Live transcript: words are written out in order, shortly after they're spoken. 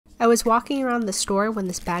I was walking around the store when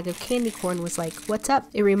this bag of candy corn was like, "What's up?"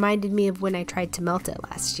 It reminded me of when I tried to melt it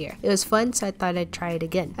last year. It was fun, so I thought I'd try it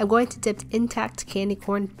again. I'm going to dip intact candy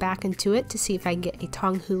corn back into it to see if I can get a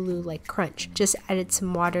Tonghulu-like crunch. Just added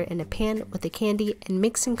some water in a pan with the candy and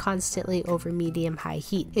mixing constantly over medium-high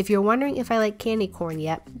heat. If you're wondering if I like candy corn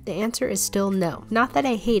yet, the answer is still no. Not that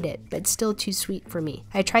I hate it, but it's still too sweet for me.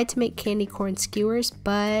 I tried to make candy corn skewers,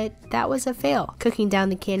 but that was a fail. Cooking down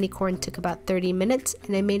the candy corn took about 30 minutes,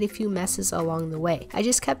 and I made a few messes along the way. I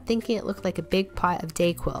just kept thinking it looked like a big pot of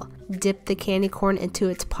Dayquil. Dipped the candy corn into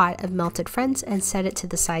its pot of melted friends and set it to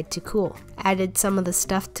the side to cool. Added some of the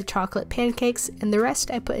stuff to chocolate pancakes, and the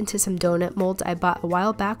rest I put into some donut molds I bought a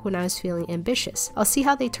while back when I was feeling ambitious. I'll see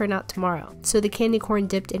how they turn out tomorrow. So the candy corn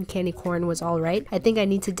dipped in candy corn was alright. I think I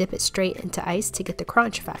need to dip it straight into ice to get the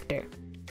crunch factor.